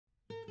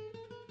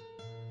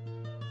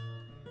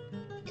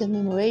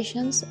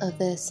Commemorations of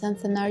the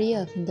Centenary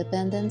of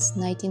Independence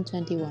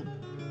 1921.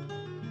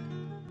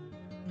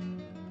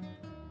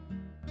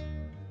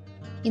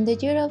 In the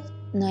year of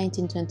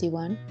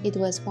 1921, it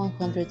was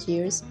 100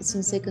 years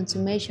since the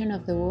consummation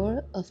of the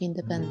War of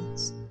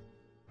Independence.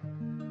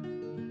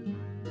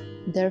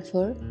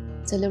 Therefore,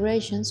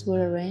 celebrations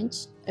were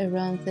arranged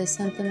around the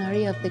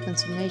centenary of the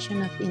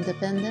consummation of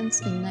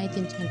independence in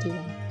 1921.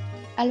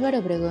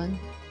 Álvaro Obregón,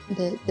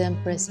 the then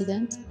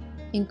president,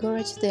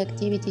 encouraged the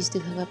activities to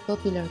have a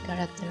popular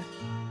character.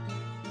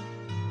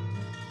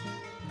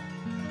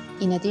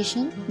 In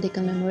addition, the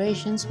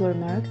commemorations were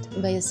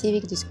marked by a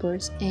civic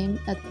discourse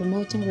aimed at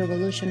promoting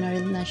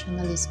revolutionary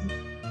nationalism.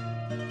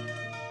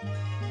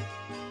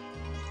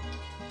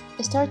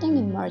 Starting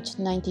in March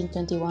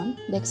 1921,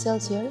 the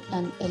Excelsior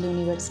and El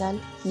Universal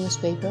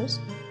newspapers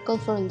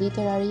called for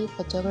literary,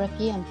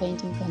 photography, and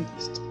painting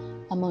contests,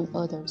 among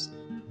others,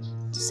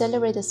 to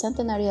celebrate the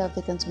centenary of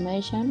the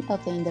consummation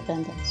of the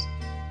independence.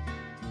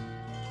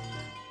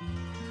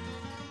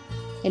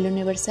 El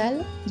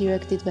Universal,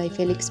 directed by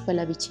Felix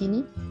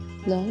Pallavicini,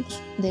 launched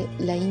the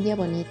La India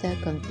Bonita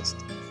contest.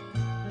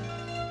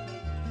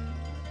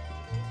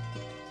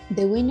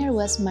 The winner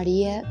was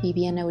María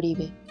Viviana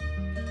Uribe,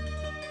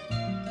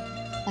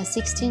 a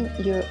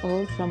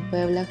 16-year-old from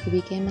Puebla who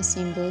became a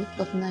symbol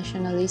of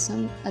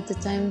nationalism at the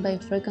time by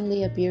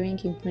frequently appearing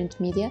in print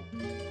media,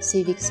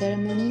 civic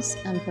ceremonies,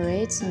 and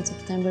parades on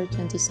September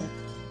 27.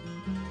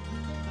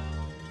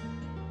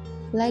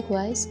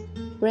 Likewise,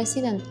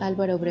 President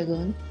Álvaro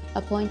Obregón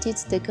appointed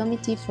the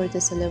committee for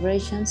the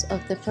celebrations of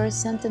the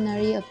first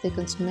centenary of the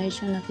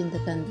consummation of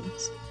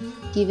independence,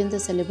 giving the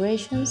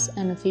celebrations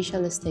an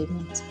official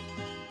statement.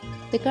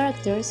 The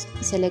characters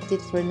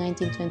selected for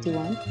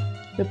 1921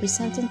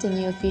 represented the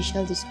new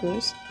official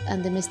discourse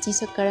and the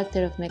mestizo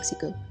character of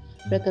Mexico,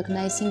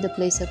 recognizing the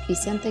place of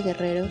Vicente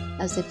Guerrero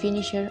as the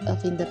finisher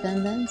of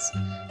independence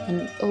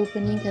and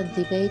opening a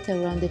debate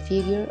around the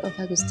figure of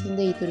Agustín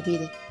de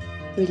Iturbide,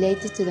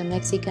 related to the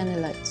Mexican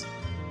elite.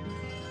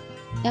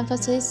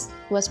 Emphasis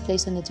was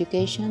placed on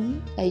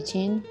education,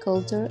 hygiene,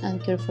 culture,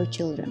 and care for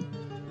children,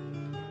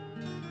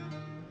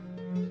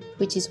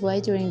 which is why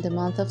during the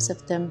month of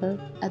September,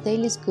 a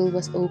daily school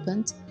was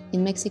opened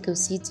in Mexico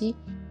City,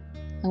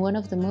 and one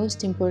of the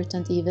most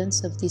important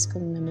events of these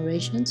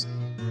commemorations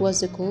was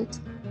the called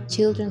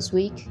Children's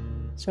Week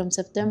from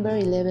September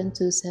 11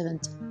 to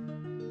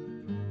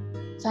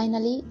 17.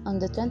 Finally, on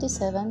the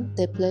 27th,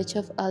 the Pledge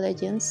of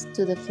Allegiance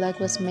to the flag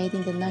was made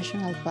in the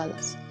National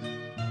Palace,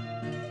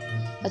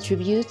 a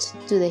tribute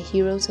to the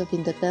heroes of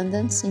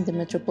independence in the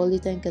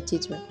Metropolitan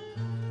Cathedral,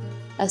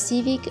 a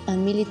civic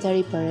and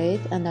military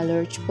parade, and a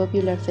large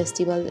popular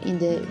festival in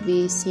the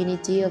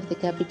vicinity of the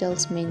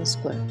capital's main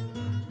square.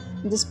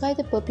 Despite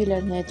the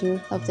popular nature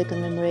of the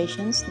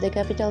commemorations, the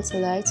capital's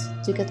elites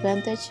took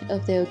advantage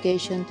of the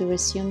occasion to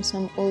resume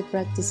some old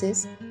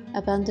practices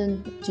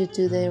abandoned due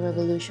to the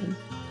revolution,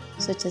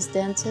 such as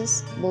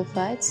dances,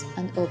 bullfights,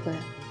 and opera.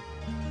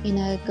 In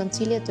a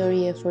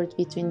conciliatory effort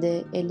between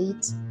the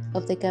elites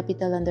of the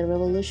capital and the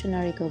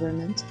revolutionary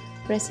government,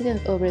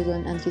 President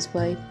Obregón and his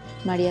wife,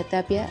 María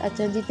Tapia,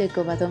 attended the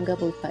Covadonga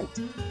bullfight.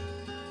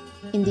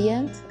 In the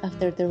end,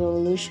 after the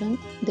revolution,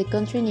 the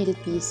country needed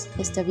peace,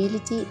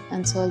 stability,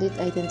 and solid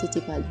identity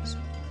values.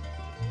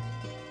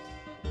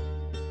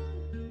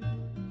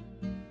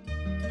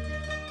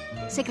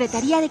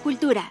 Secretaría de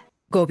Cultura.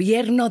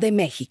 Gobierno de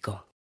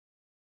México.